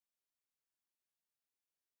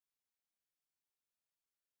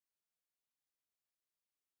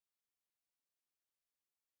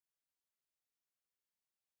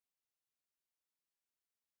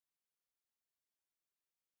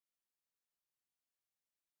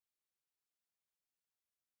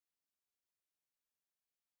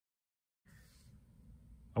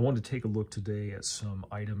wanted to take a look today at some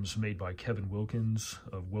items made by Kevin Wilkins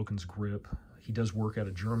of Wilkins Grip. He does work out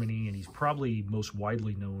of Germany, and he's probably most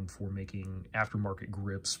widely known for making aftermarket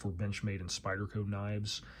grips for Benchmade and Spyderco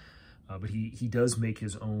knives. But he does make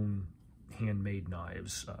his own handmade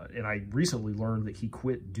knives. And I recently learned that he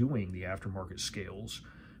quit doing the aftermarket scales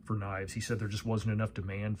for knives. He said there just wasn't enough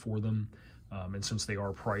demand for them. And since they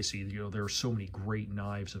are pricey, you know, there are so many great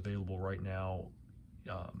knives available right now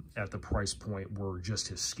at the price point where just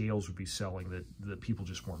his scales would be selling that people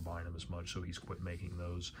just weren't buying them as much, so he's quit making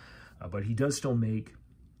those. But he does still make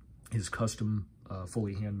his custom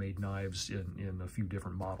fully handmade knives in a few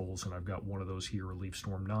different models, and I've got one of those here, a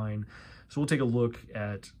Leafstorm 9. So we'll take a look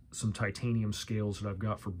at some titanium scales that I've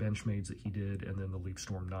got for Benchmades that he did, and then the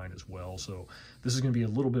Leafstorm 9 as well. So this is going to be a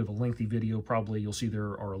little bit of a lengthy video. Probably you'll see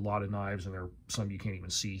there are a lot of knives, and there are some you can't even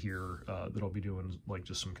see here that I'll be doing like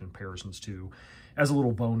just some comparisons to. As a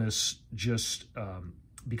little bonus, just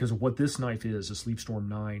because of what this knife is, this Leafstorm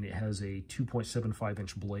 9, it has a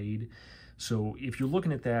 2.75-inch blade. So if you're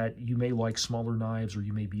looking at that, you may like smaller knives, or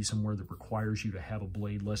you may be somewhere that requires you to have a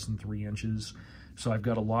blade less than 3 inches. So I've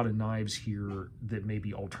got a lot of knives here that may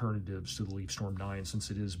be alternatives to the Leafstorm 9, since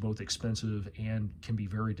it is both expensive and can be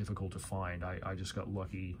very difficult to find. I just got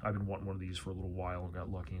lucky. I've been wanting one of these for a little while and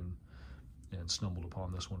got lucky and stumbled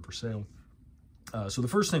upon this one for sale. So the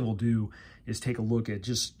first thing we'll do is take a look at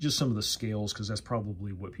just some of the scales, because that's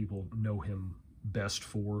probably what people know him best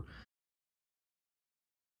for.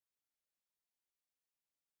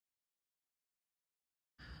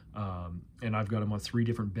 And I've got them on 3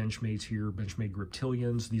 different Benchmades here, Benchmade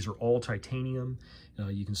Griptilians. These are all titanium.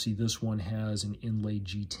 You can see this one has an inlaid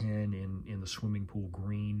G10 in the swimming pool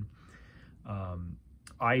green.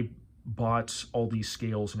 I bought all these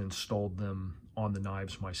scales and installed them on the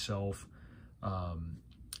knives myself.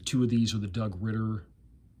 2 of these are the Doug Ritter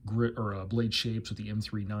blade shapes with the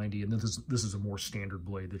M390, and this is a more standard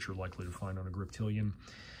blade that you're likely to find on a Griptilian.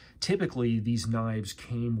 Typically, these knives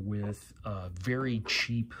came with very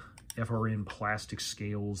cheap FRN plastic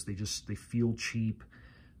scales. They feel cheap.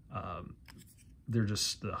 They're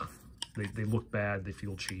just they look bad. They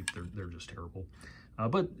feel cheap. They're just terrible.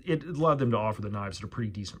 But it allowed them to offer the knives at a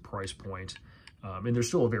pretty decent price point, and they're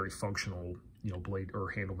still a very functional, you know, blade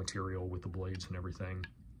or handle material with the blades and everything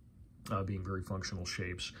being very functional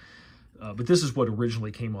shapes. But this is what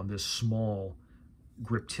originally came on this small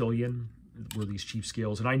Griptilian, were these cheap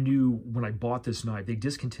scales. And I knew when I bought this knife, they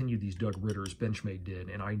discontinued these Doug Ritters, Benchmade did,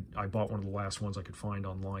 and I bought one of the last ones I could find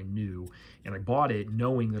online new, and I bought it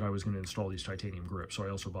knowing that I was going to install these titanium grips. So I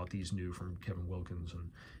also bought these new from Kevin Wilkins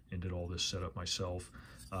and did all this setup myself.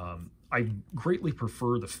 I greatly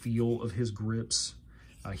prefer the feel of his grips.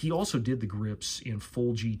 He also did the grips in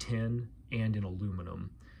full G10 and in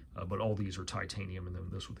aluminum, but all these are titanium, and then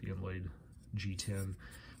this with the inlaid G10.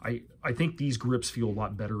 I think these grips feel a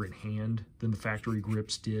lot better in hand than the factory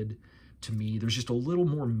grips did to me. There's just a little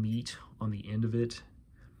more meat on the end of it,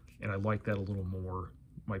 and I like that a little more.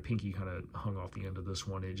 My pinky kind of hung off the end of this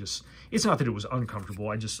one. It's not that it was uncomfortable.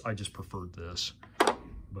 I just preferred this.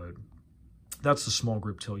 But that's the small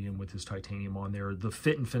Griptilian with his titanium on there. The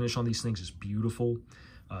fit and finish on these things is beautiful.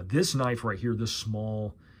 This knife right here, this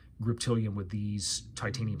small Griptilian with these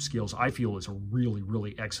titanium scales, I feel is a really,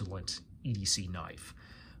 really excellent EDC knife.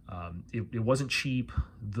 It wasn't cheap.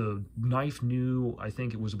 The knife new, I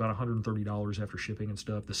think it was about $130 after shipping and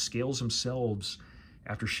stuff. The scales themselves,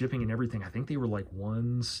 after shipping and everything, I think they were like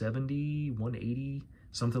 $170, $180,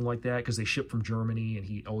 something like that, because they ship from Germany,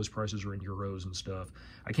 and all his prices are in euros and stuff.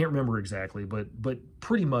 I can't remember exactly, but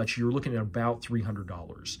pretty much you're looking at about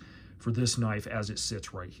 $300 for this knife as it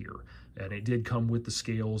sits right here. And it did come with the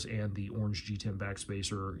scales and the orange G10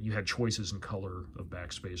 backspacer. You had choices in color of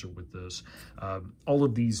backspacer with this. All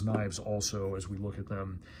of these knives also, as we look at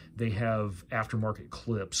them, they have aftermarket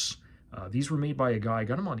clips. These were made by a guy. I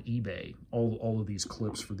got them on eBay, all of these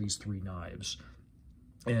clips for these 3 knives.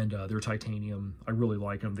 And they're titanium. I really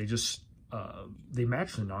like them. They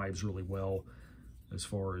match the knives really well as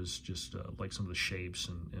far as just like some of the shapes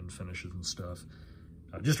and finishes and stuff.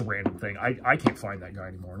 Just a random thing. I can't find that guy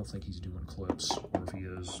anymore. I don't think he's doing clips, or if he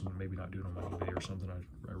is, maybe not doing them on eBay or something.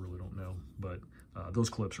 I really don't know. But those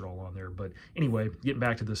clips are all on there. But anyway, getting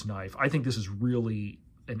back to this knife, I think this is really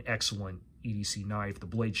an excellent EDC knife. The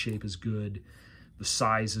blade shape is good. The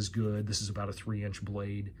size is good. This is about a 3-inch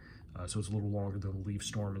blade, so it's a little longer than the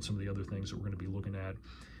Leafstorm and some of the other things that we're going to be looking at.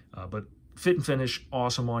 But fit and finish,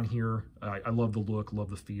 awesome on here. I love the look, love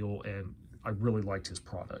the feel, and I really liked his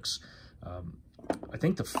products. I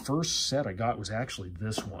think the first set I got was actually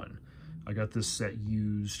this one. I got this set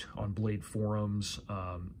used on blade forums.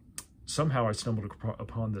 Somehow I stumbled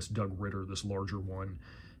upon this Doug Ritter, this larger one,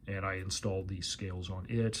 and I installed these scales on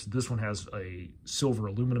it. This one has a silver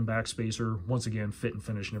aluminum backspacer. Once again, fit and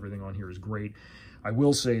finish and everything on here is great. I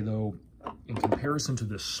will say though, in comparison to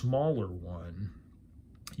the smaller one,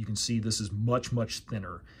 you can see this is much, much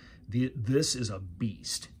thinner. This is a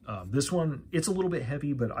beast. This one, it's a little bit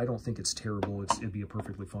heavy, but I don't think it's terrible. It'd be a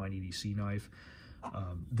perfectly fine EDC knife.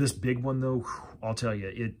 This big one though, I'll tell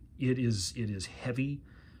you, it is heavy.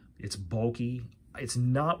 It's bulky. It's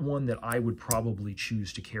not one that I would probably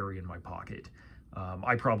choose to carry in my pocket.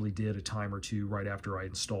 I probably did a time or two right after I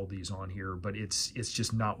installed these on here, but it's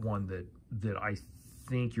just not one that I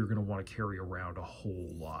think you're going to want to carry around a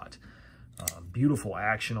whole lot. Beautiful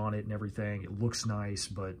action on it and everything. It looks nice,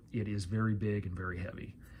 but it is very big and very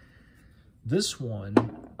heavy. This one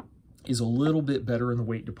is a little bit better in the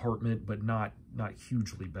weight department, but not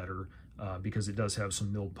hugely better, because it does have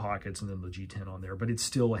some milled pockets and then the G10 on there, but it's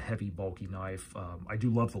still a heavy, bulky knife. I do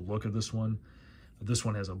love the look of this one. This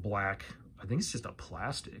one has a black, I think it's just a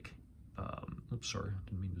plastic, oops, sorry,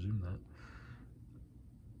 didn't mean to zoom that,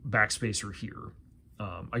 backspacer here.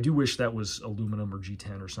 I do wish that was aluminum or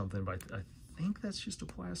G10 or something, but I think that's just a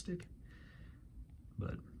plastic.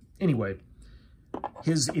 But anyway,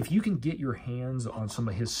 if you can get your hands on some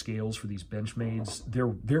of his scales for these Benchmades,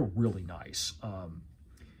 they're really nice.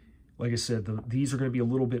 Like I said, these are going to be a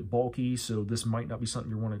little bit bulky, so this might not be something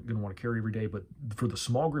you're going to want to carry every day. But for the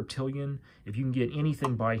small Griptilian, if you can get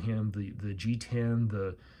anything by him, the G10,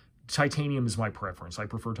 the titanium is my preference. I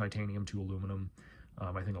prefer titanium to aluminum.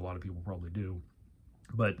 I think a lot of people probably do.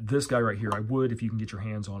 But this guy right here, I would, if you can get your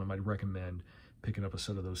hands on him, I'd recommend picking up a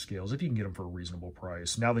set of those scales if you can get them for a reasonable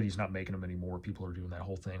price. Now that he's not making them anymore, people are doing that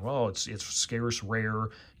whole thing. Well, it's scarce, rare,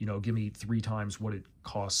 you know, give me 3 times what it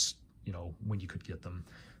costs, you know, when you could get them.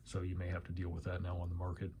 So you may have to deal with that now on the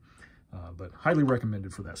market. But highly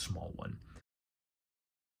recommended for that small one.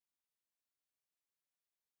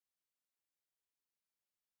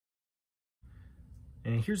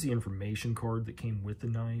 And here's the information card that came with the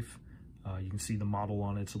knife. You can see the model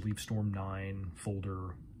on it. It's a Leafstorm 9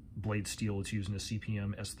 folder. Blade steel, it's using a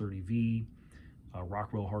CPM S30V.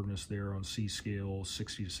 Rockwell hardness there on C scale,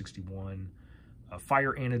 60 to 61.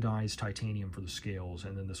 Fire anodized titanium for the scales,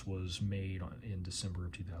 and then this was made in December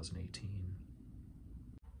of 2018.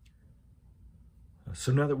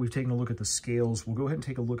 So now that we've taken a look at the scales, we'll go ahead and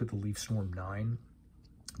take a look at the Leafstorm 9.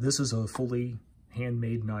 This is a fully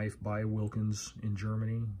handmade knife by Wilkins in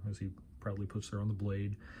Germany, as he proudly puts there on the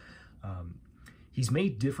blade. He's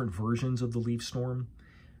made different versions of the Leafstorm.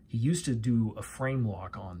 He used to do a frame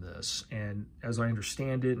lock on this, and as I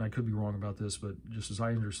understand it, and I could be wrong about this, but just as I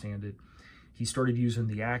understand it, he started using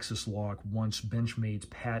the axis lock once Benchmade's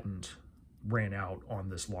patent ran out on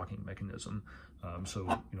this locking mechanism. So,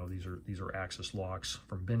 you know, these are axis locks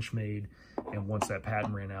from Benchmade, and once that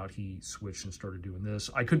patent ran out, he switched and started doing this.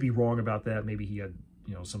 I could be wrong about that. Maybe he had,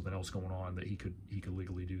 you know, something else going on that he could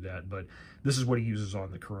legally do that, but this is what he uses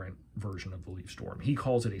on the current version of the Leafstorm. He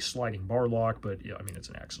calls it a sliding bar lock, but yeah, I mean, it's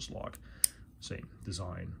an axis lock. Same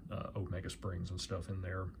design, Omega springs and stuff in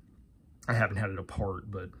there. I haven't had it apart,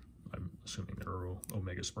 but I'm assuming there are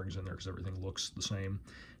Omega springs in there because everything looks the same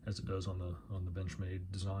as it does on the Benchmade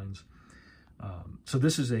designs. So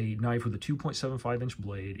this is a knife with a 2.75 inch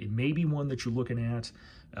blade. It may be one that you're looking at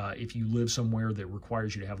if you live somewhere that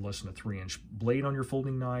requires you to have less than a 3-inch blade on your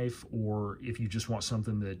folding knife, or if you just want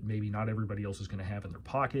something that maybe not everybody else is going to have in their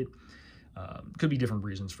pocket. Could be different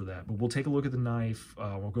reasons for that, but we'll take a look at the knife.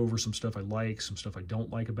 We'll go over some stuff I like, some stuff I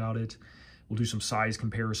don't like about it. We'll do some size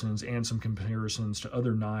comparisons and some comparisons to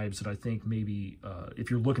other knives that I think maybe,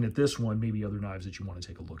 if you're looking at this one, maybe other knives that you want to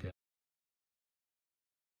take a look at.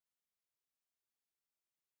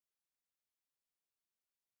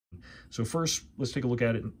 So first, let's take a look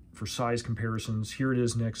at it for size comparisons. Here it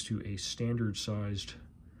is next to a standard sized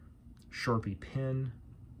Sharpie pen,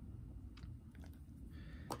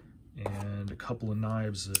 and a couple of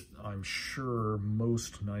knives that I'm sure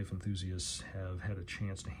most knife enthusiasts have had a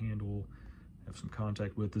chance to handle, have some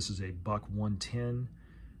contact with. This is a Buck 110.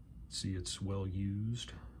 See, it's well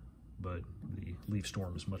used, but the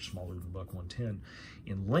Leafstorm is much smaller than Buck 110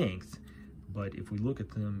 in length. But if we look at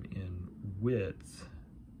them in width,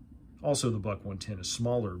 also the Buck 110 is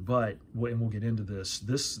smaller, but, and we'll get into this,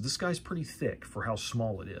 this guy's pretty thick for how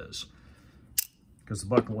small it is, because the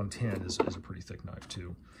Buck 110 is a pretty thick knife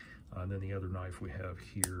too. And then the other knife we have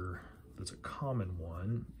here that's a common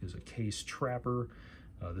one is a Case Trapper.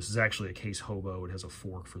 This is actually a Case Hobo. It has a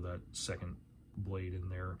fork for that second blade in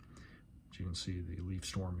there. As you can see, the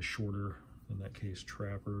Leafstorm is shorter than that Case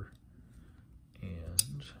Trapper.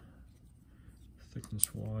 And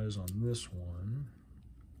thickness-wise on this one,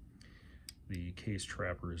 The case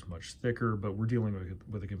trapper is much thicker, but we're dealing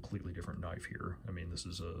with a completely different knife here. I mean, this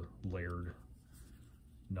is a layered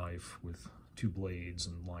knife with 2 blades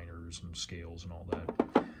and liners and scales and all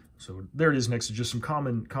that. So there it is next to just some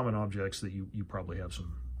common objects that you probably have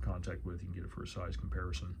some contact with. You can get it for a size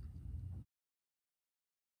comparison.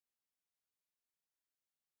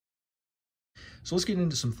 So let's get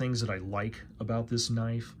into some things that I like about this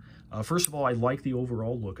knife. First of all, I like the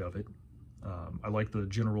overall look of it. I like the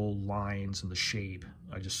general lines and the shape.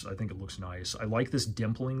 I think it looks nice. I like this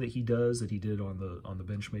dimpling that he does, that he did on the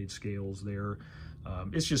Benchmade scales there.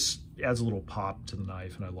 It's just adds a little pop to the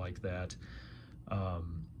knife, and I like that.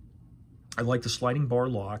 I like the sliding bar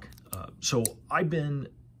lock. So I've been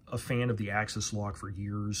a fan of the Axis lock for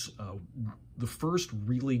years. The first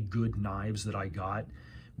really good knives that I got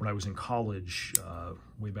when I was in college,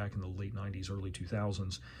 way back in the late 90s, early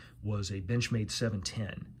 2000s, was a Benchmade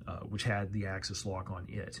 710, which had the Axis lock on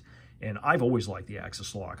it. And I've always liked the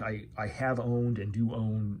Axis lock. I have owned and do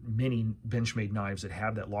own many Benchmade knives that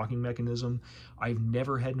have that locking mechanism. I've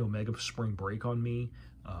never had an Omega spring break on me.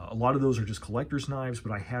 A lot of those are just collector's knives,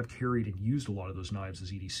 but I have carried and used a lot of those knives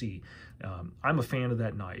as EDC. I'm a fan of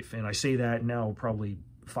that knife, and I say that now probably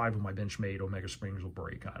 5 of my Benchmade Omega springs will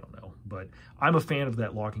break, I don't know. But I'm a fan of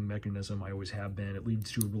that locking mechanism. I always have been. It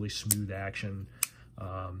leads to a really smooth action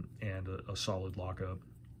and a solid lockup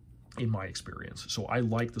in my experience. So I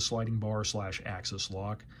like the sliding bar / Axis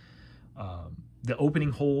lock. The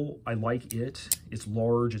opening hole, I like it. It's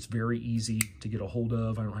large. It's very easy to get a hold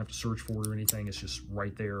of. I don't have to search for it or anything. It's just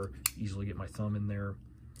right there. Easily get my thumb in there.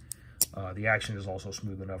 The action is also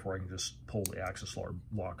smooth enough where I can just pull the Axis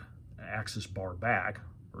bar back,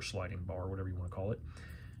 or sliding bar, whatever you want to call it,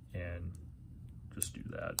 and just do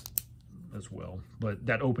that as well. But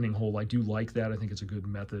that opening hole, I do like that. I think it's a good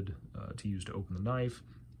method to use to open the knife.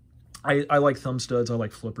 I like thumb studs. I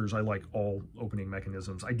like flippers. I like all opening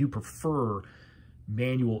mechanisms. I do prefer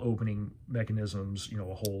manual opening mechanisms, you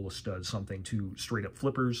know, a hole, a stud, something, to straight up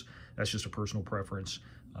flippers. That's just a personal preference,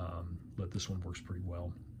 but this one works pretty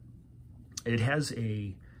well. It has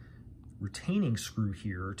a retaining screw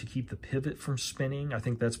here to keep the pivot from spinning. I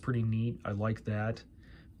think that's pretty neat. I like that.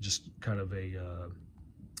 Just kind of a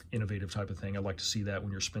innovative type of thing. I like to see that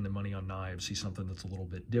when you're spending money on knives, see something that's a little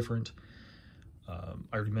bit different. I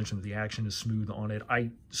already mentioned that the action is smooth on it.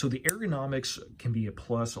 So the ergonomics can be a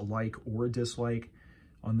plus, a like, or a dislike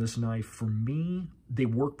on this knife. For me, they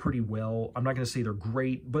work pretty well. I'm not going to say they're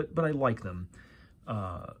great, but I like them.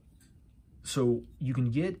 So you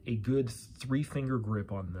can get a good 3-finger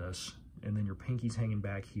grip on this, and then your pinky's hanging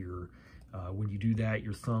back here. When you do that,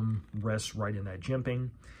 your thumb rests right in that jimping.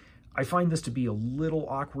 I find this to be a little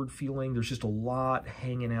awkward feeling. There's just a lot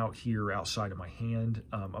hanging out here outside of my hand.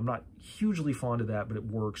 I'm not hugely fond of that, but it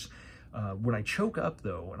works. When I choke up,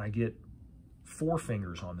 though, and I get 4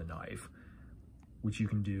 fingers on the knife, which you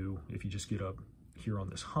can do if you just get up here on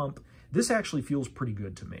this hump, this actually feels pretty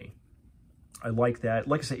good to me. I like that.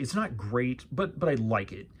 Like I say, it's not great, but I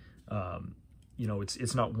like it. You know,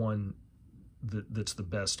 it's not one that's the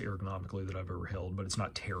best ergonomically that I've ever held, but it's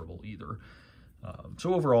not terrible either.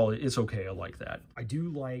 So overall, it's okay. I like that. I do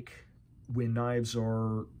like when knives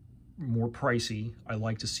are more pricey. I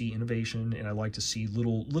like to see innovation, and I like to see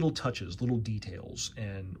little touches, little details.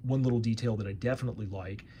 And one little detail that I definitely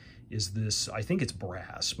like is this, I think it's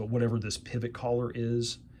brass, but whatever this pivot collar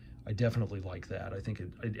is, I definitely like that. I think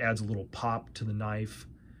it adds a little pop to the knife.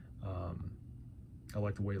 I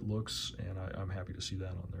like the way it looks, and I'm happy to see that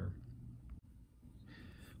on there.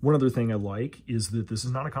 One other thing I like is that this is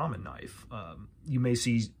not a common knife. You may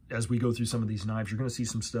see, as we go through some of these knives, you're going to see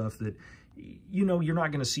some stuff that, you know, you're not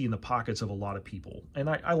going to see in the pockets of a lot of people. And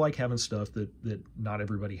I like having stuff that not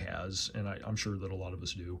everybody has, and I'm sure that a lot of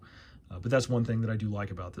us do. But that's one thing that I do like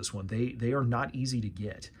about this one. They are not easy to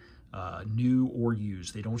get, new or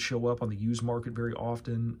used. They don't show up on the used market very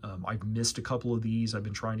often. I've missed a couple of these. I've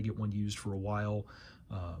been trying to get one used for a while,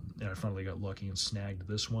 and I finally got lucky and snagged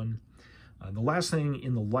this one. The last thing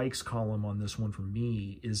in the likes column on this one for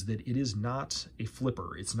me is that it is not a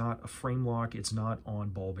flipper. It's not a frame lock. It's not on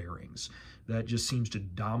ball bearings. That just seems to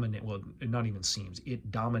dominate, well, not even seems,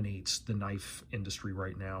 it dominates the knife industry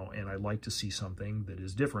right now, and I like to see something that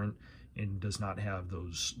is different and does not have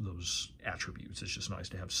those attributes. It's just nice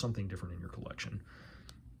to have something different in your collection.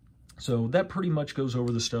 So that pretty much goes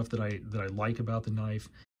over the stuff that I like about the knife.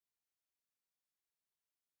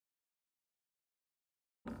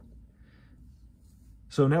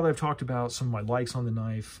 So now that I've talked about some of my likes on the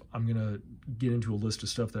knife, I'm going to get into a list of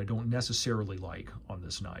stuff that I don't necessarily like on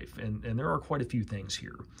this knife. And there are quite a few things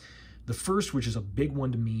here. The first, which is a big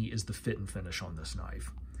one to me, is the fit and finish on this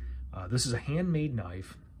knife. This is a handmade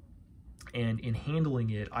knife. And in handling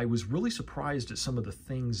it, I was really surprised at some of the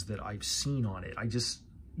things that I've seen on it.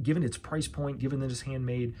 Given its price point, given that it's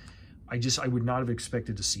handmade, I would not have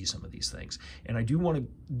expected to see some of these things. And I do want to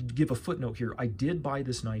give a footnote here. I did buy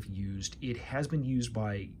this knife used. It has been used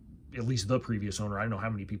by at least the previous owner. I don't know how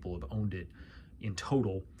many people have owned it in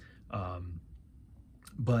total,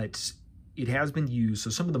 but it has been used. So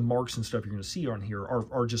some of the marks and stuff you're going to see on here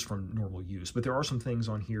are just from normal use, but there are some things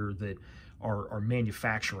on here that are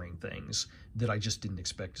manufacturing things that I just didn't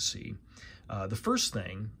expect to see. The first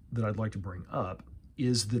thing that I'd like to bring up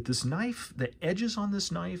is that this knife, the edges on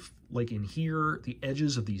this knife, like in here, the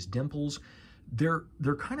edges of these dimples, they're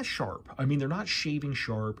kind of sharp. I mean, they're not shaving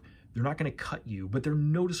sharp. They're not going to cut you, but they're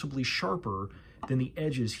noticeably sharper than the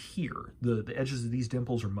edges here. The edges of these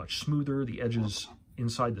dimples are much smoother. The edges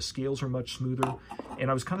inside the scales are much smoother. And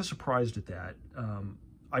I was kind of surprised at that.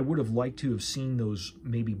 I would have liked to have seen those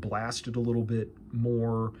maybe blasted a little bit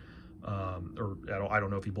more, or I don't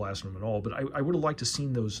know if he blasted them at all, but I would have liked to have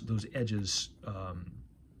seen those edges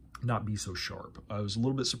not be so sharp. I was a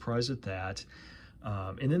little bit surprised at that.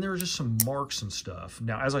 And then there are just some marks and stuff.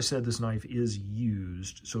 Now, as I said, this knife is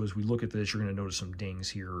used, so as we look at this, you're going to notice some dings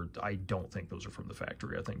here. I don't think those are from the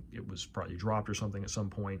factory. I think it was probably dropped or something at some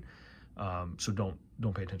point, so don't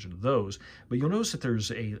pay attention to those. But you'll notice that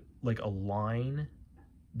there's a line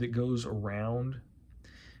that goes around,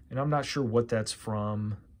 and I'm not sure what that's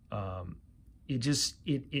from.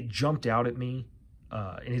 It jumped out at me,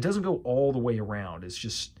 and it doesn't go all the way around. It's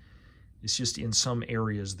just in some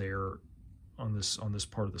areas there on this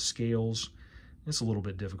part of the scales. It's a little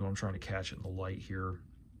bit difficult. I'm trying to catch it in the light here,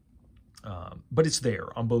 but it's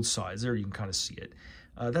there on both sides. There you can kind of see it.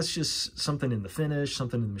 That's just something in the finish,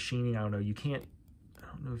 something in the machining. I don't know. I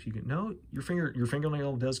don't know if you can. No, your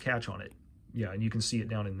fingernail does catch on it. Yeah, and you can see it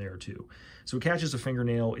down in there too. So it catches a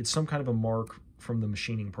fingernail. It's some kind of a mark from the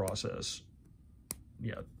machining process.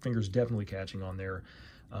 Yeah, finger's definitely catching on there.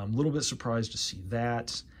 A little bit surprised to see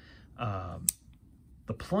that.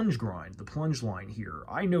 The plunge grind, the plunge line here,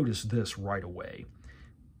 I noticed this right away,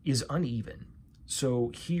 is uneven.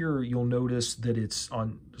 So here you'll notice that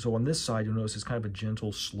on this side, you'll notice it's kind of a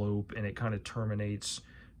gentle slope, and it kind of terminates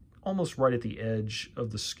almost right at the edge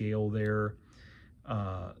of the scale there.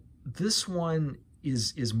 This one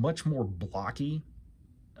is much more blocky.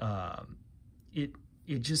 I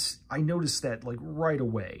noticed that like right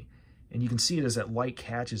away, and you can see it as that light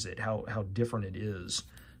catches it, how different it is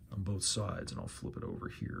on both sides. And I'll flip it over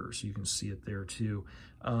here so you can see it there too.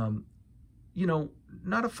 You know,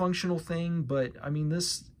 not a functional thing, but I mean,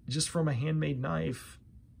 this, just from a handmade knife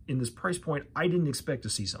in this price point, I didn't expect to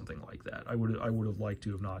see something like that. I would have liked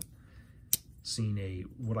to have not seen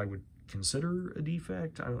what I would consider a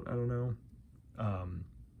defect. I don't know.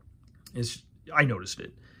 I noticed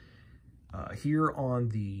it here on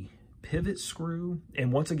the pivot screw.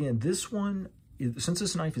 And once again, this one, since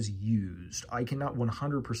this knife is used, I cannot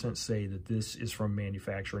 100% say that this is from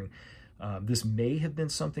manufacturing. This may have been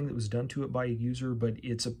something that was done to it by a user, but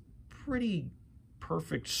it's a pretty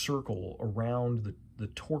perfect circle around the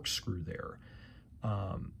torque screw there.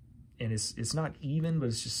 And it's not even, but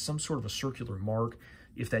it's just some sort of a circular mark.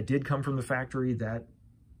 If that did come from the factory, that,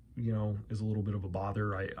 you know, is a little bit of a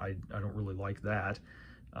bother. I don't really like that.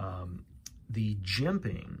 The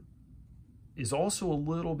jimping is also a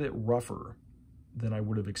little bit rougher than I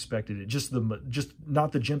would have expected it. Just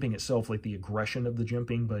not the jimping itself, like the aggression of the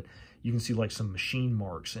jimping, but you can see like some machine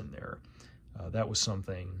marks in there. That was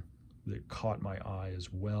something that caught my eye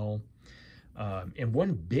as well. And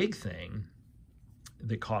one big thing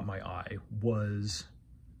that caught my eye was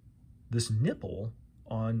this nipple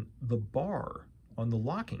on the bar, on the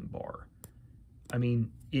locking bar. I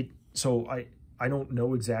mean, so I don't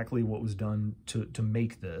know exactly what was done to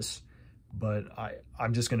make this, but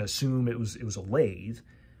I'm just going to assume it was a lathe.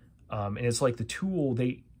 And it's like the tool,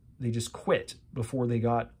 they just quit before they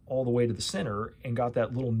got all the way to the center and got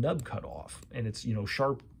that little nub cut off. And it's, you know,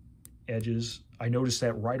 sharp edges. I noticed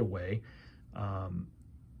that right away.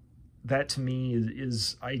 That to me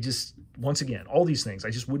is once again, all these things, I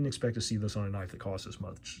just wouldn't expect to see this on a knife that costs this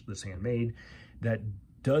much, that's handmade. That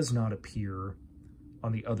does not appear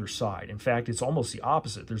on the other side. In fact, it's almost the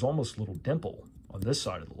opposite. There's almost a little dimple on this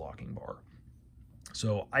side of the locking bar.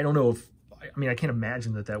 So I don't know I mean, I can't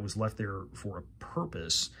imagine that was left there for a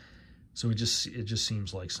purpose. So it just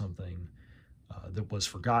seems like something that was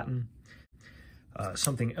forgotten.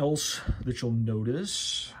 Something else that you'll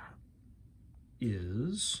notice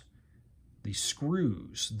is the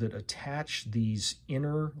screws that attach these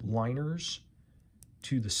inner liners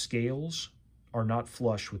to the scales are not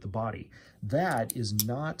flush with the body. That is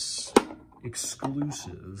not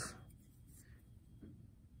exclusive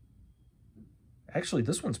Actually,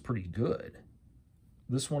 this one's pretty good.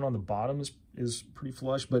 This one on the bottom is pretty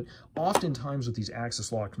flush, but oftentimes with these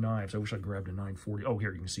axis lock knives, I wish I grabbed a 940. Oh,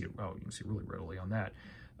 here you can see it. Oh, you can see it really readily on that.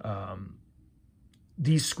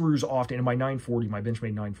 These screws often, and my 940, my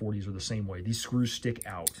Benchmade 940s are the same way. These screws stick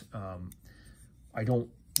out. I don't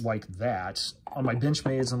like that. On my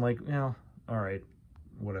Benchmades, I'm like, yeah, all right,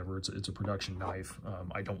 whatever. It's a production knife.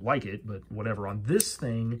 I don't like it, but whatever. On this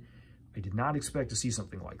thing, I did not expect to see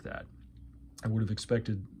something like that. I would have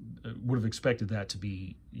expected that to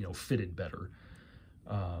be, you know, fitted better.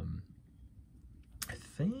 I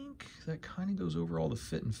think that kind of goes over all the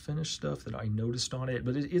fit and finish stuff that I noticed on it,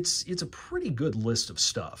 but it's a pretty good list of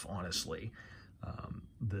stuff, honestly,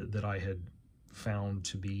 that I had found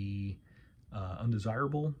to be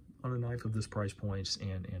undesirable on a knife of this price point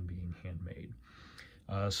and being handmade.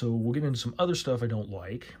 So we'll get into some other stuff I don't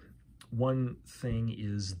like. One thing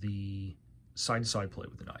is the side-to-side play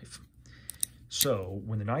with the knife. So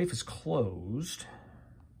when the knife is closed,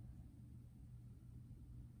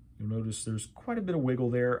 you'll notice there's quite a bit of wiggle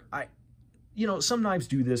there. You know, some knives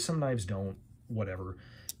do this, some knives don't, whatever.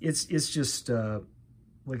 It's just,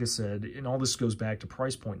 like I said, and all this goes back to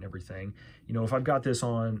price point and everything. You know, if I've got this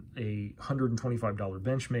on a $125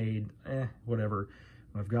 Benchmade, whatever.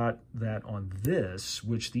 When I've got that on this,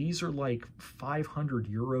 which these are like 500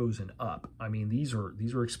 euros and up. I mean, these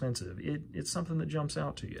are expensive. It's something that jumps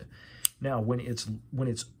out to you. Now, when it's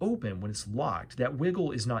open, when it's locked, that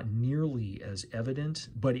wiggle is not nearly as evident,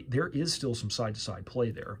 but there is still some side-to-side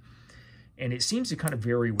play there. And it seems to kind of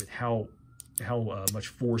vary with how much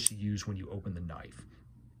force you use when you open the knife.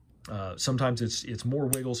 Sometimes it's more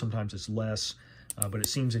wiggle, sometimes it's less, but it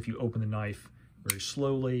seems if you open the knife very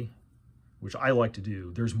slowly, which I like to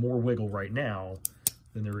do, there's more wiggle right now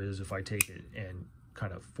than there is if I take it and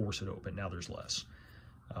kind of force it open. Now there's less.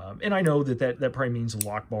 And I know that probably means the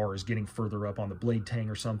lock bar is getting further up on the blade tang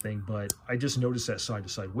or something, but I just noticed that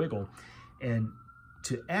side-to-side wiggle. And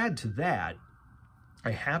to add to that,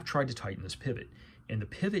 I have tried to tighten this pivot, and the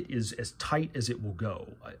pivot is as tight as it will go.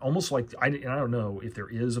 Almost like, and I don't know if there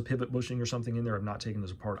is a pivot bushing or something in there. I've not taken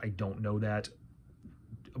this apart. I don't know that.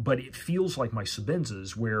 But it feels like my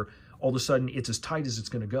Sabenzas, where all of a sudden it's as tight as it's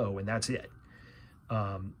going to go, and that's it.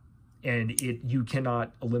 And you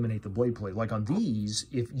cannot eliminate the blade play. Like on these,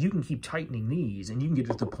 if you can keep tightening these, and you can get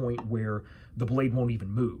to the point where the blade won't even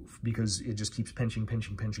move because it just keeps pinching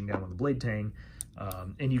down on the blade tang,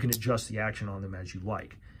 and you can adjust the action on them as you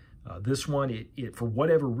like. This one, it for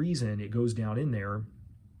whatever reason, it goes down in there,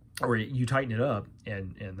 or you tighten it up,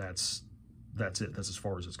 and that's it. That's as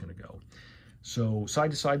far as it's going to go. So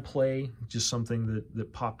side-to-side play, just something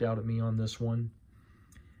that popped out at me on this one.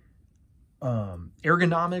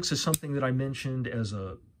 Ergonomics is something that I mentioned as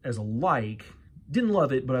a like. Didn't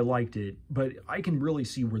love it, but I liked it. But I can really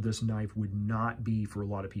see where this knife would not be for a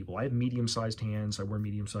lot of people. I have medium-sized hands. I wear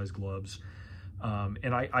medium-sized gloves.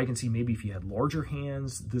 And I can see maybe if you had larger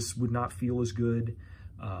hands, this would not feel as good.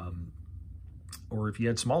 Or if you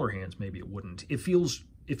had smaller hands, maybe it wouldn't. It feels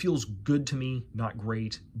good to me, not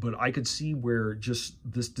great, but I could see where just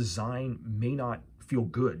this design may not feel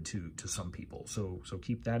good to some people. So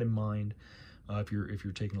keep that in mind if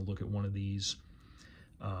you're taking a look at one of these.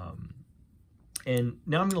 And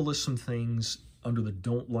now I'm going to list some things under the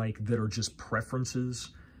don't like that are just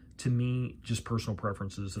preferences to me, just personal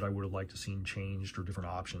preferences that I would have liked to seen changed or different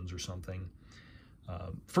options or something.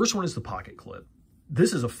 First one is the pocket clip.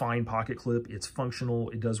 This is a fine pocket clip. It's functional.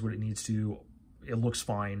 It does what it needs to. It looks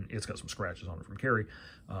fine. It's got some scratches on it from carry.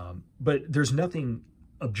 But there's nothing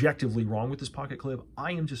objectively wrong with this pocket clip.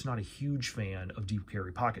 I am just not a huge fan of deep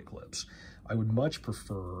carry pocket clips. I would much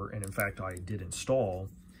prefer, and in fact I did install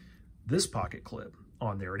this pocket clip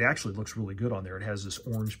on there. It actually looks really good on there. It has this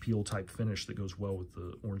orange peel type finish that goes well with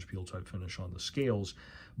the orange peel type finish on the scales.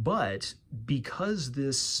 But because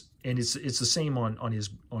this, and it's the same on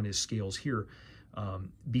his scales here,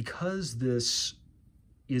 because this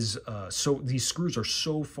is so these screws are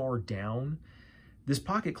so far down, this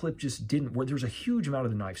pocket clip just didn't work. There's a huge amount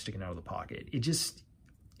of the knife sticking out of the pocket. It just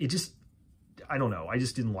I don't know. I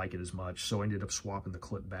just didn't like it as much, so I ended up swapping the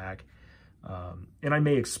clip back. And I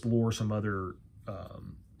may explore some other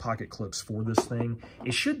pocket clips for this thing.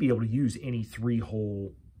 It should be able to use any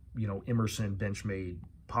 3-hole, you know, Emerson Benchmade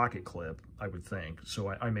pocket clip, I would think. So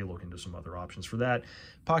I may look into some other options for that.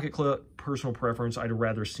 Pocket clip, personal preference. I'd have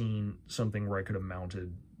rather seen something where I could have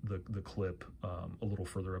mounted the clip a little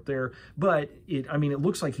further up there. But I mean, it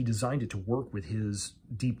looks like he designed it to work with his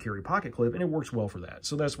deep carry pocket clip, and it works well for that.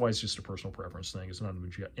 So that's why it's just a personal preference thing. It's not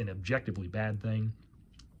an objectively bad thing.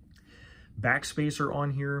 Backspacer on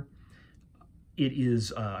here. It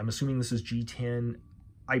is, I'm assuming this is G10.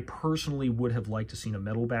 I personally would have liked to seen a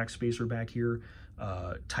metal backspacer back here,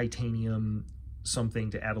 titanium, something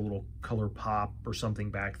to add a little color pop or something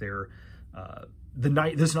back there.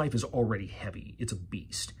 This knife is already heavy. It's a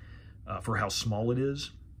beast for how small it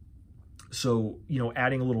is. So, you know,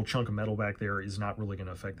 adding a little chunk of metal back there is not really going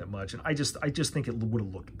to affect that much. And I just think it would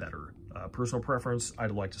have looked better. Personal preference,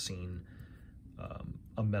 I'd like to seen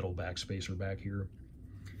a metal backspacer back here.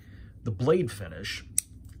 The blade finish.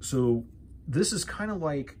 So this is kind of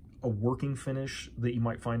like a working finish that you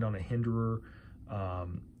might find on a Hinderer,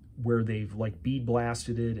 where they've like bead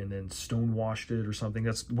blasted it and then stone washed it or something.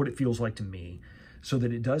 That's what it feels like to me. So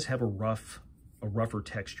that it does have a rougher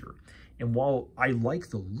texture. And while I like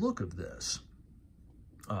the look of this,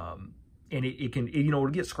 and it can, you know, it'll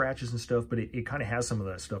get scratches and stuff, but it kind of has some of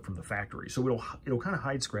that stuff from the factory. So it'll kind of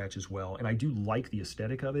hide scratches well. And I do like the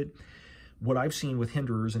aesthetic of it. What I've seen with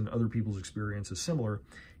Hinderers and other people's experience is similar,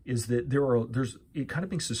 is that it kind of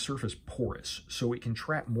makes the surface porous, so it can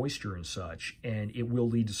trap moisture and such, and it will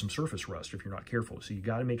lead to some surface rust if you're not careful. So you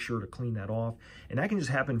got to make sure to clean that off, and that can just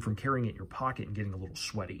happen from carrying it in your pocket and getting a little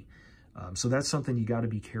sweaty. So that's something you got to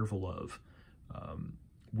be careful of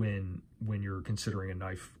when you're considering a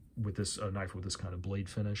knife with this kind of blade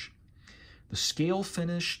finish. The scale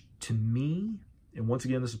finish, to me, and once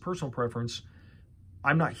again, this is personal preference,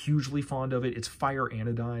 I'm not hugely fond of it. It's fire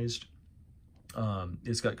anodized.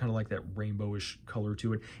 It's got kind of like that rainbowish color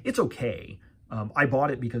to it. It's okay. I bought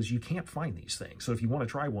it because you can't find these things. So if you want to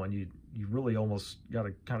try one, you really almost got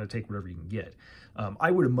to kind of take whatever you can get. I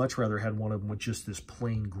would have much rather had one of them with just this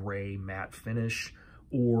plain gray matte finish,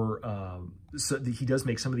 or so he does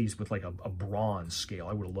make some of these with like a bronze scale.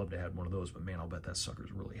 I would have loved to have one of those, but man, I'll bet that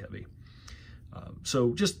sucker's really heavy.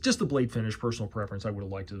 So just the blade finish, personal preference, I would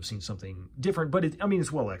have liked to have seen something different, but I mean,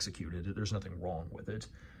 it's well executed. There's nothing wrong with it.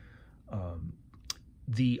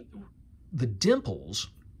 The dimples,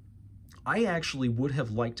 I actually would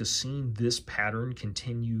have liked to seen this pattern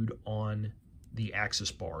continued on the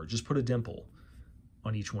axis bar. Just put a dimple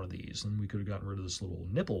on each one of these, and we could have gotten rid of this little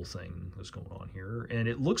nipple thing that's going on here. And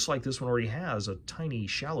it looks like this one already has a tiny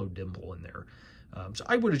shallow dimple in there. So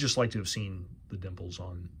I would have just liked to have seen the dimples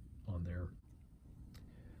on there.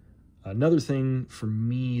 Another thing for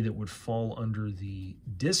me that would fall under the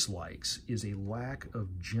dislikes is a lack of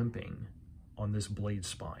jimping on this blade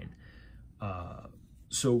spine.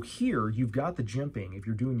 So here you've got the jimping if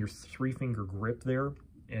you're doing your 3-finger grip there,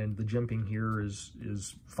 and the jimping here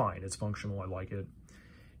is fine. It's functional. I like it.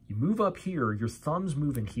 You move up here, your thumbs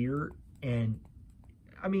move in here, and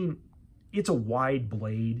I mean, it's a wide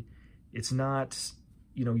blade. It's not,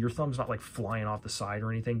 you know, your thumb's not like flying off the side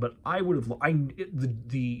or anything, but I would have,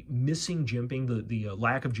 the missing jimping, the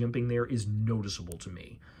lack of jimping there is noticeable to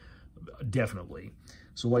me, definitely.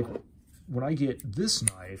 So like when I get this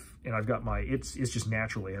knife and I've got it's just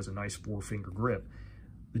naturally has a nice 4-finger grip,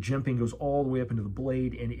 the jimping goes all the way up into the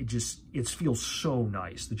blade, and it feels so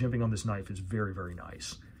nice. The jimping on this knife is very, very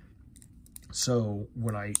nice. So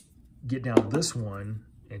when I get down to this one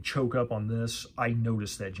and choke up on this, I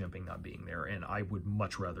notice that jimping not being there, and I would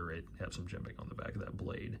much rather it have some jimping on the back of that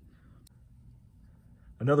blade.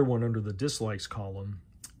 Another one under the dislikes column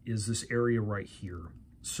is this area right here.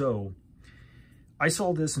 So I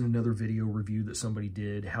saw this in another video review that somebody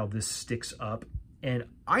did, how this sticks up, and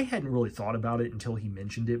I hadn't really thought about it until he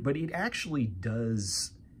mentioned it, but it actually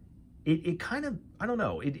does, it kind of, I don't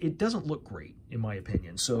know, it doesn't look great in my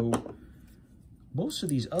opinion. So most of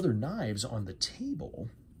these other knives on the table,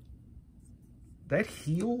 that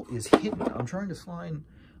heel is hidden. I'm trying to find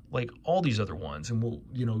like all these other ones, and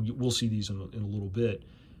we'll see these in a little bit.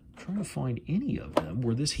 I'm trying to find any of them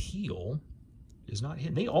where this heel is not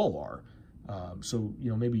hidden. They all are. So, you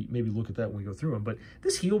know, maybe look at that when we go through them. But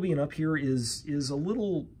this heel being up here is a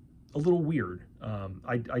little weird.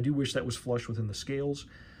 I do wish that was flush within the scales.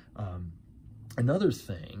 Another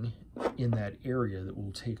thing in that area that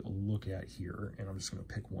we'll take a look at here, and I'm just going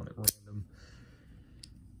to pick one at random.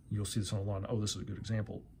 You'll see this on a lot. Oh, this is a good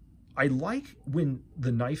example. I like when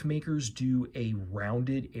the knife makers do a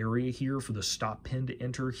rounded area here for the stop pin to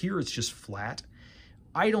enter. Here it's just flat.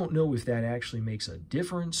 I don't know if that actually makes a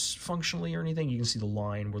difference functionally or anything. You can see the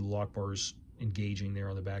line where the lock bar's engaging there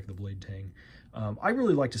on the back of the blade tang. I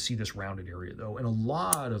really like to see this rounded area though, and a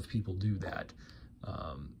lot of people do that.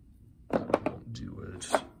 I won't do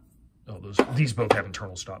it. Oh, these both have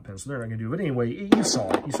internal stop pins, so they're not gonna do it. But anyway, you saw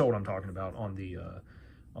it. You saw what I'm talking about on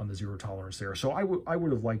the zero tolerance there. So I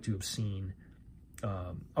would have liked to have seen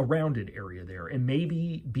a rounded area there, and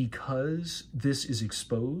maybe because this is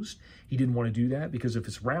exposed, he didn't want to do that, because if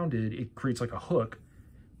it's rounded, it creates like a hook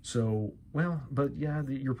So, well, but yeah,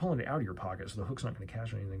 you're pulling it out of your pocket, so the hook's not going to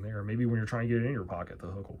catch anything there. Maybe when you're trying to get it in your pocket, the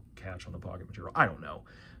hook will catch on the pocket material. I don't know.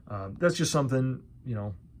 That's just something, you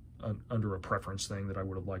know, under a preference thing that I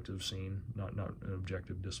would have liked to have seen, not an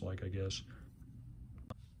objective dislike, I guess.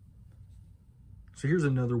 So here's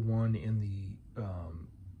another one in the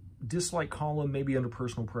dislike column, maybe under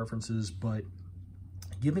personal preferences, but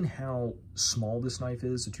given how small this knife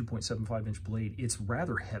is, a 2.75-inch blade, it's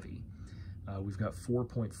rather heavy. We've got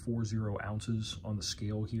 4.40 ounces on the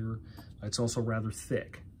scale here. It's also rather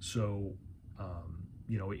thick, so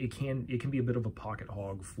you know, it can be a bit of a pocket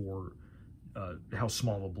hog for how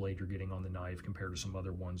small a blade you're getting on the knife compared to some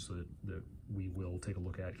other ones that we will take a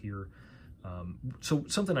look at here. So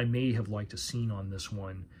something I may have liked to seen on this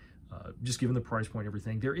one, just given the price point and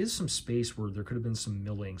everything, there is some space where there could have been some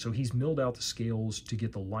milling. So he's milled out the scales to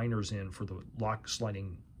get the liners in for the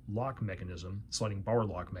sliding bar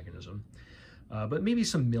lock mechanism. But maybe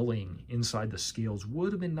some milling inside the scales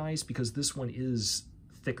would have been nice, because this one is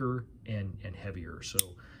thicker and heavier. So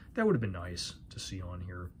that would have been nice to see on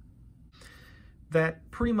here. That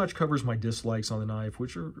pretty much covers my dislikes on the knife,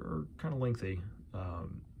 which are kind of lengthy.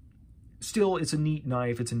 Still, it's a neat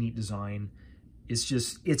knife. It's a neat design. It's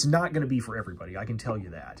just, it's not going to be for everybody. I can tell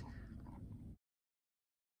you that.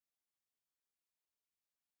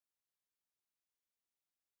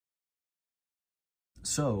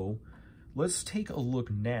 So let's take a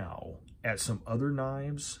look now at some other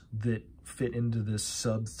knives that fit into this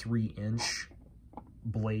sub 3-inch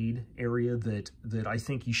blade area that I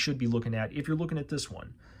think you should be looking at if you're looking at this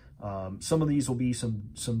one. Some of these will be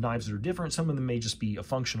some knives that are different. Some of them may just be a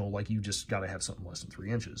functional, like you just got to have something less than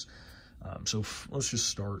 3 inches. So let's just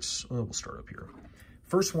start, we'll start up here.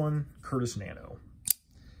 First one, Curtis Nano.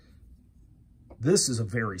 This is a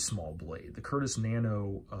very small blade. The Curtis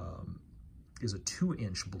Nano is a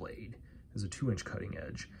 2-inch blade, has a 2-inch cutting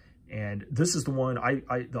edge. And this is the one,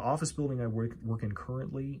 the office building I work in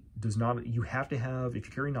currently does not, you have to have, if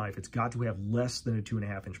you carry a knife, it's got to have less than a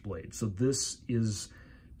 2.5-inch blade. So this is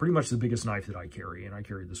pretty much the biggest knife that I carry, and I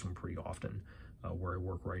carry this one pretty often where I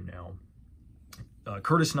work right now.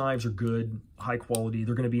 Curtis knives are good, high quality.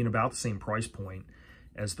 They're going to be in about the same price point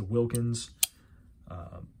as the Wilkins.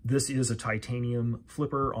 This is a titanium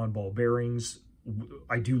flipper on ball bearings.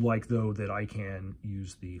 I do like, though, that I can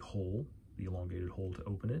use the hole, the elongated hole, to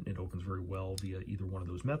open it. It opens very well via either one of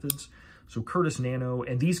those methods. So Curtis Nano,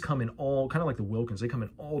 and these come in all, kind of like the Wilkins, they come in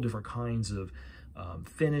all different kinds of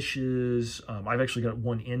finishes. I've actually got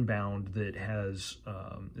one inbound that has,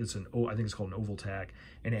 I think it's called an oval tack,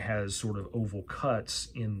 and it has sort of oval cuts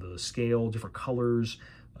in the scale, different colors,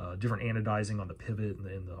 different anodizing on the pivot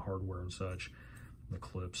and the hardware and such, the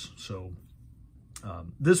clips. So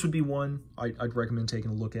this would be one I'd recommend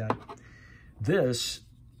taking a look at. This,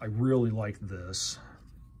 I really like this.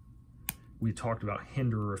 We talked about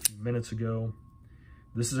Hinderer a few minutes ago.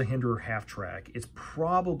 This is a Hinderer half track. It's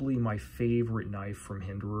probably my favorite knife from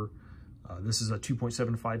Hinderer. This is a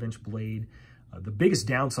 2.75-inch blade. The biggest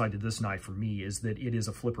downside to this knife for me is that it is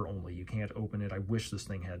a flipper only. You can't open it. I wish this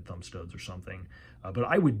thing had thumb studs or something. But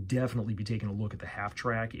I would definitely be taking a look at the half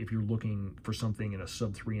track if you're looking for something in a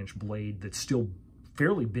sub 3-inch blade that's still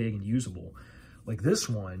fairly big and usable. Like this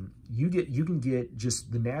one, you can get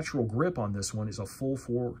just the natural grip on this one is a full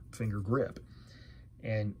 4-finger grip.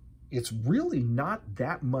 And it's really not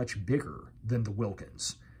that much bigger than the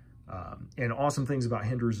Wilkins. And awesome things about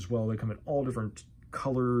Hinderers as well, they come in all different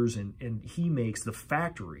colors, and the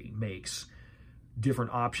factory makes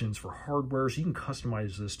different options for hardware, so you can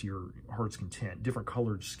customize this to your heart's content. Different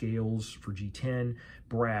colored scales for G10,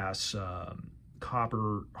 brass,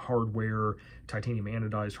 copper hardware, titanium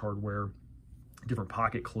anodized hardware, different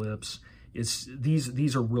pocket clips.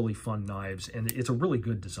 These are really fun knives, and it's a really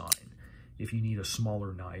good design if you need a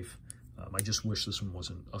smaller knife. I just wish this one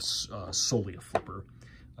wasn't solely a flipper.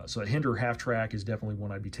 So a Hinderer half track is definitely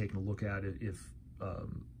one I'd be taking a look at if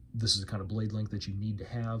this is the kind of blade length that you need to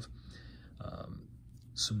have.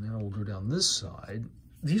 So now we'll go down this side.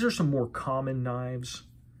 These are some more common knives.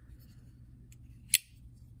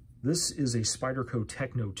 This is a Spyderco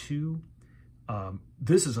Techno 2.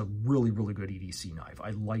 This is a really, really good EDC knife.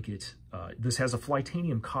 I like it. This has a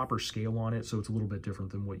Flytanium copper scale on it, so it's a little bit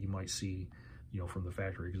different than what you might see, from the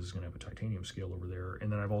factory, because it's going to have a titanium scale over there. And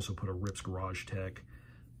then I've also put a Rips Garage Tech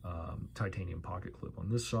titanium pocket clip on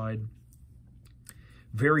this side.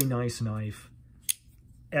 Very nice knife.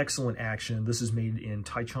 Excellent action. This is made in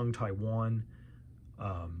Taichung, Taiwan.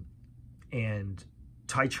 And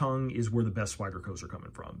Taichung is where the best Spydercos are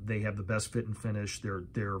coming from. They have the best fit and finish.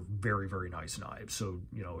 They're very, very nice knives. So,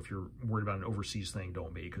 if you're worried about an overseas thing,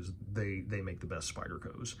 don't be, because they make the best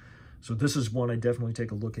Spydercos. So this is one I definitely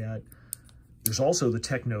take a look at. There's also the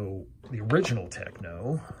Techno, the original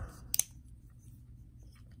Techno.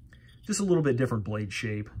 Just a little bit different blade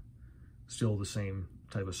shape. Still the same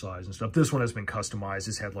type of size and stuff. This one has been customized.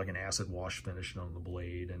 It's had like an acid wash finish on the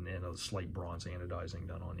blade and a slight bronze anodizing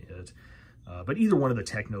done on it. But either one of the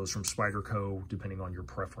Technos from Spyderco, depending on your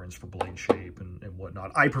preference for blade shape and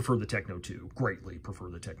whatnot. I prefer the Techno 2, greatly prefer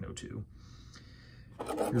the Techno 2.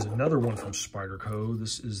 Here's another one from Spyderco.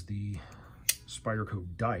 This is the Spyderco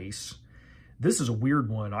Dice. This is a weird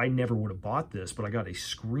one. I never would have bought this, but I got a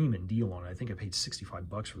screaming deal on it. I think I paid 65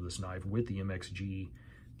 bucks for this knife with the MXG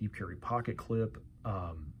deep carry pocket clip.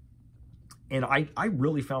 And I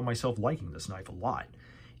really found myself liking this knife a lot.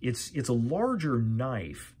 It's a larger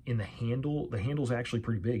knife in the handle. The handle's actually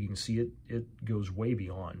pretty big. You can see it goes way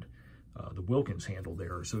beyond the Wilkins handle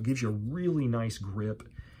there. So it gives you a really nice grip.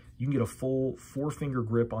 You can get a full 4-finger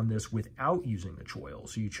grip on this without using the choil.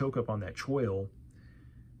 So you choke up on that choil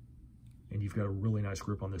and you've got a really nice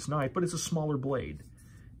grip on this knife, but it's a smaller blade.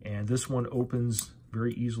 And this one opens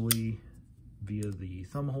very easily via the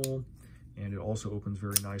thumb hole, and it also opens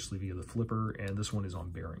very nicely via the flipper, and this one is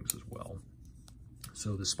on bearings as well.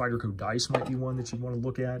 So the Spyderco Dice might be one that you'd want to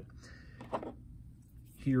look at.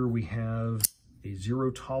 Here we have a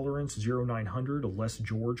Zero Tolerance 0900, a Les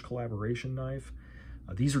George collaboration knife.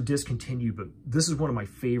 These are discontinued, but this is one of my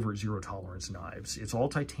favorite Zero Tolerance knives. It's all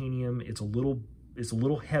titanium. It's a little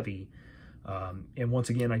heavy. And once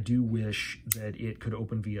again, I do wish that it could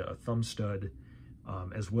open via a thumb stud,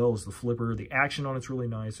 as well as the flipper. The action on it's really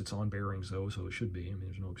nice. It's on bearings though, so it should be. I mean,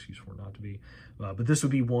 there's no excuse for it not to be. But this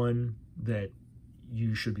would be one that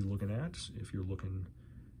you should be looking at if you're looking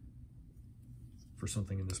for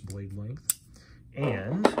something in this blade length.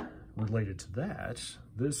 And related to that,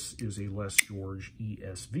 this is a Les George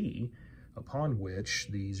ESV, upon which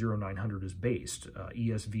the 0900 is based.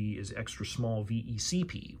 ESV is extra small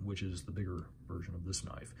VECP, which is the bigger version of this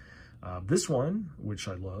knife. This one, which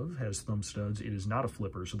I love, has thumb studs. It is not a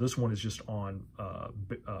flipper, so this one is just on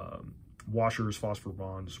washers, phosphor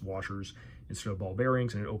bonds, washers, instead of ball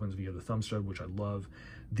bearings, and it opens via the thumb stud, which I love.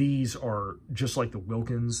 These are just like the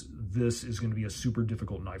Wilkins. This is going to be a super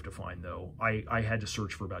difficult knife to find, though. I had to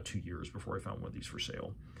search for about 2 years before I found one of these for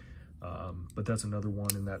sale. But that's another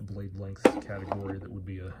one in that blade length category that would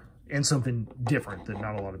be and something different that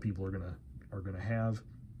not a lot of people are gonna have.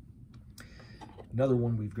 Another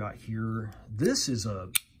one we've got here. This is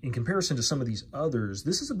in comparison to some of these others,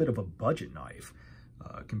 this is a bit of a budget knife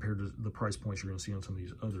compared to the price points you're gonna see on some of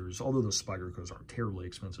these others. Although the Spydercos aren't terribly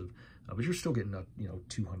expensive, but you're still getting up,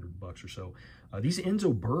 200 bucks or so. These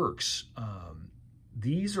EnZo Birks,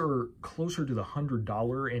 these are closer to the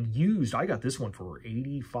 $100 and used. I got this one for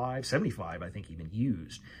 85, 75, I think, even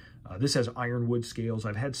used. This has ironwood scales.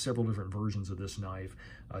 I've had several different versions of this knife.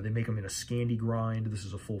 They make them in a Scandi grind. This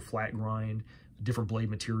is a full flat grind, different blade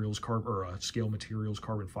materials, scale materials,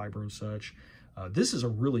 carbon fiber and such. This is a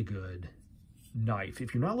really good knife.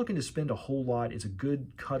 If you're not looking to spend a whole lot, it's a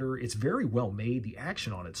good cutter. It's very well made. The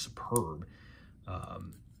action on it's superb.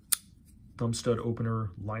 Thumb stud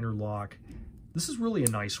opener, liner lock. This is really a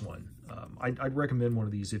nice one. I'd recommend one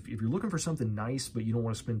of these. If you're looking for something nice, but you don't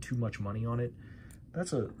want to spend too much money on it,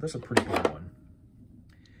 that's a pretty good one.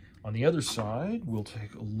 On the other side, we'll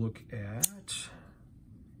take a look at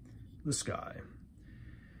this guy.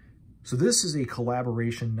 So this is a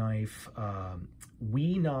collaboration knife.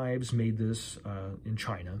 We Knives made this in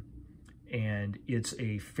China, and it's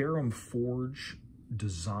a Ferrum forge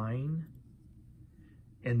design.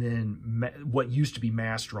 And then what used to be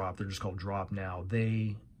Massdrop, they're just called Drop now,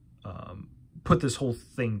 they put this whole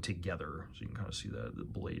thing together. So you can kind of see that the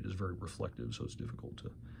blade is very reflective, so it's difficult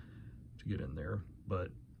to get in there. But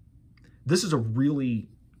this is a really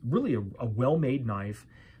a well-made knife.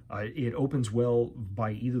 It opens well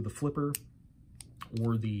by either the flipper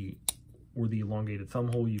or the elongated thumb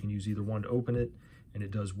hole. You can use either one to open it, and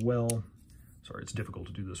it does well. Sorry, it's difficult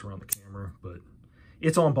to do this around the camera, but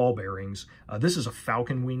it's on ball bearings. This is a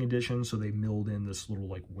Falcon wing edition, so they milled in this little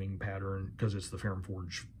like wing pattern because it's the Ferrum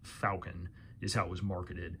Forge Falcon is how it was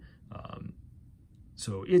marketed.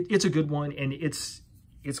 So it's a good one, and it's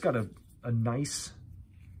got a nice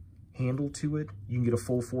handle to it. You can get a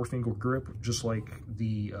full 4-finger grip, just like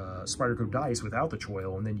the Spyderco Dice without the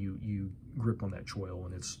choil, and then you grip on that choil,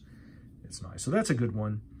 and it's nice. So that's a good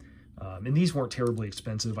one. And these weren't terribly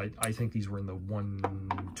expensive. I think these were in the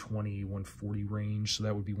 120, 140 range, so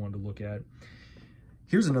that would be one to look at.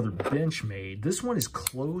 Here's another Benchmade. This one is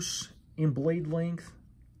close in blade length,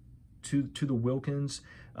 to the Wilkins.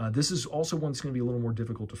 This is also one that's going to be a little more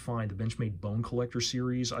difficult to find, the Benchmade Bone Collector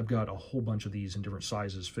series. I've got a whole bunch of these in different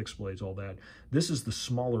sizes, fixed blades, all that. This is the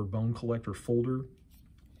smaller Bone Collector folder.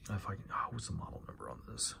 If I can, what's the model number on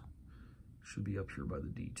this? Should be up here by the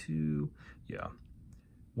D2. Yeah.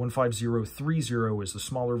 15030 is the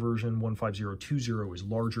smaller version. 15020 is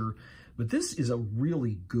larger. But this is a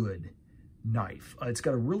really good knife. It's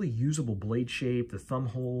got a really usable blade shape. The thumb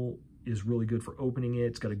hole is really good for opening it.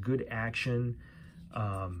 It's got a good action.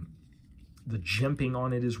 The jimping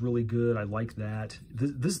on it is really good. I like that.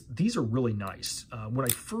 These are really nice. When I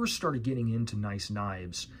first started getting into nice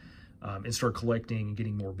knives and started collecting and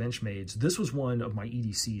getting more Benchmades, this was one of my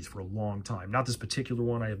EDCs for a long time. Not this particular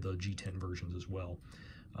one. I have the G10 versions as well.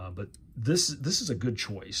 But this is a good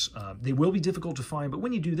choice. They will be difficult to find, but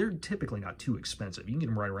when you do, they're typically not too expensive. You can get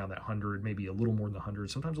them right around that 100, maybe a little more than 100,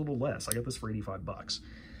 sometimes a little less. I got this for 85 bucks.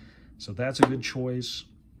 So that's a good choice.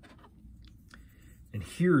 And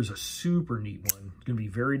here's a super neat one. It's going to be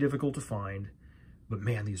very difficult to find, but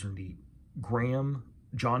man, these are neat.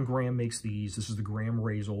 John Graham makes these. This is the Graham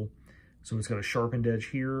Razel. So it's got a sharpened edge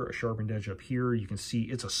here, a sharpened edge up here. You can see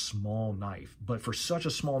it's a small knife, but for such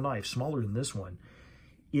a small knife, smaller than this one,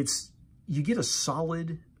 you get a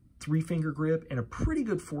solid 3-finger grip and a pretty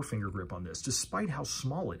good 4-finger grip on this, despite how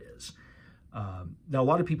small it is. Now, a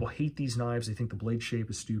lot of people hate these knives. They think the blade shape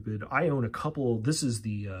is stupid. I own a couple. This is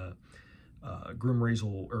the Graham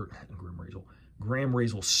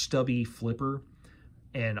Razel Stubby flipper,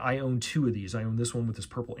 and I own 2 of these. I own this one with this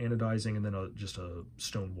purple anodizing, and then just a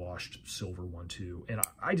stone-washed silver one, too. And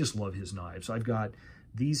I just love his knives. I've got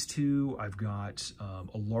these 2. I've got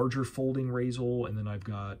a larger folding Razel, and then I've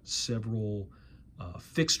got several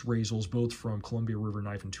fixed Razels, both from Columbia River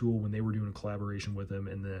Knife and Tool when they were doing a collaboration with him,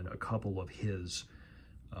 and then a couple of his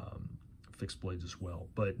fixed blades as well.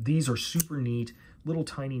 But these are super neat, little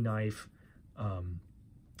tiny knife.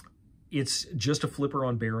 It's just a flipper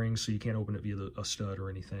on bearings, so you can't open it via a stud or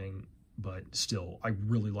anything, but still, I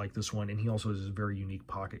really like this one. And he also has a very unique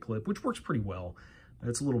pocket clip, which works pretty well.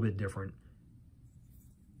 It's a little bit different.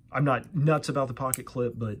 I'm not nuts about the pocket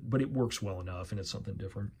clip, but it works well enough, and it's something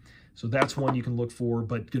different. So that's one you can look for,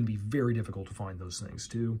 but going to be very difficult to find those things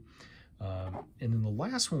too. And then the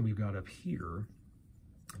last one we've got up here,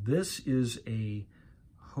 this is a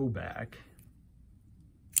Hoback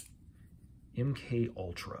MK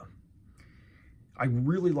Ultra. I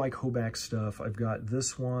really like Hoback stuff. I've got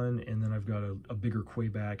this one, and then I've got a bigger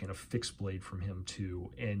Quayback and a fixed blade from him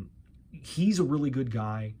too. And he's a really good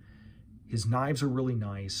guy. His knives are really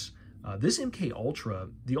nice. This MK Ultra,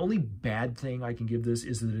 the only bad thing I can give this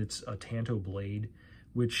is that it's a Tanto blade,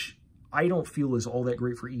 which I don't feel is all that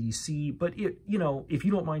great for EDC, but you know, if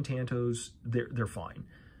you don't mind Tantos, they're fine.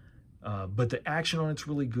 But the action on it's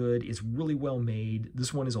really good. It's really well made.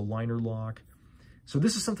 This one is a liner lock. So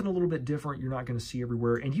this is something a little bit different you're not going to see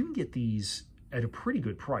everywhere. And you can get these at a pretty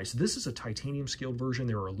good price. This is a titanium scaled version.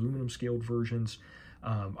 There are aluminum scaled versions.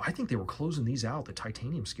 I think they were closing these out, the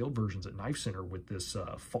titanium scaled versions at Knife Center with this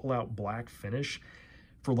Fallout black finish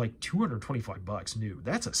for like 225 bucks new.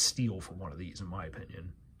 That's a steal for one of these, in my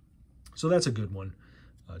opinion. So that's a good one.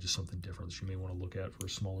 Just something different that you may want to look at for a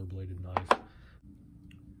smaller bladed knife.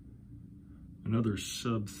 Another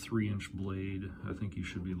sub 3-inch blade I think you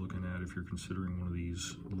should be looking at if you're considering one of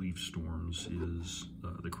these Leafstorms is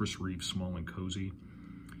the Chris Reeve Small Inkosi.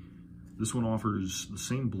 This one offers the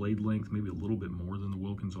same blade length, maybe a little bit more than the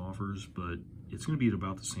Wilkins offers, but it's going to be at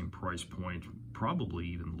about the same price point, probably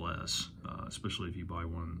even less, especially if you buy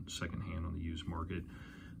one secondhand on the used market.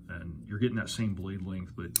 And you're getting that same blade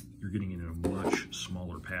length, but you're getting it in a much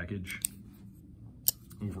smaller package.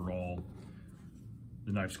 Overall,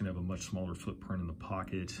 the knife's going to have a much smaller footprint in the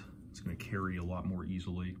pocket. It's going to carry a lot more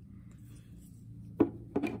easily.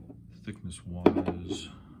 Thickness-wise,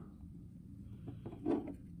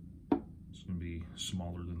 it's going to be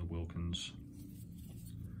smaller than the Wilkins.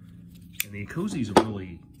 And the Inkosi's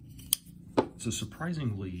it's a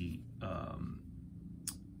surprisingly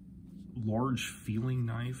large feeling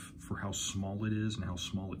knife for how small it is and how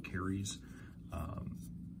small it carries.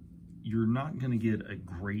 You're not going to get a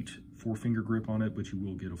great 4-finger grip on it, but you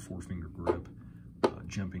will get a 4-finger grip.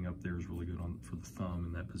 Jumping up there is really good for the thumb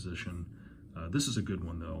in that position. This is a good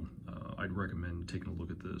one though. I'd recommend taking a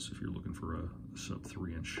look at this if you're looking for a sub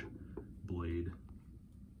 3-inch blade.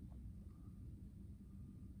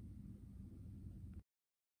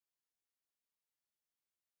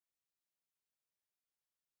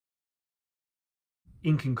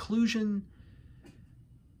 In conclusion,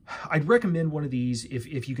 I'd recommend one of these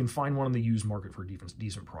if you can find one on the used market for a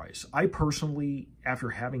decent price. I personally, after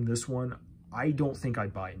having this one, I don't think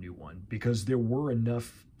I'd buy a new one because there were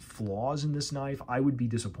enough flaws in this knife. I would be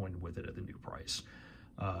disappointed with it at the new price.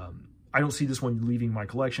 I don't see this one leaving my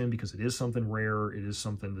collection because it is something rare. It is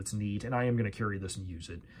something that's neat, and I am going to carry this and use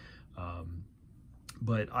it.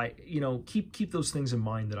 But keep those things in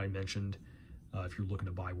mind that I mentioned if you're looking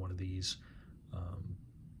to buy one of these.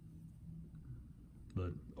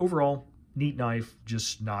 But overall, neat knife,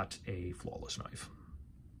 just not a flawless knife.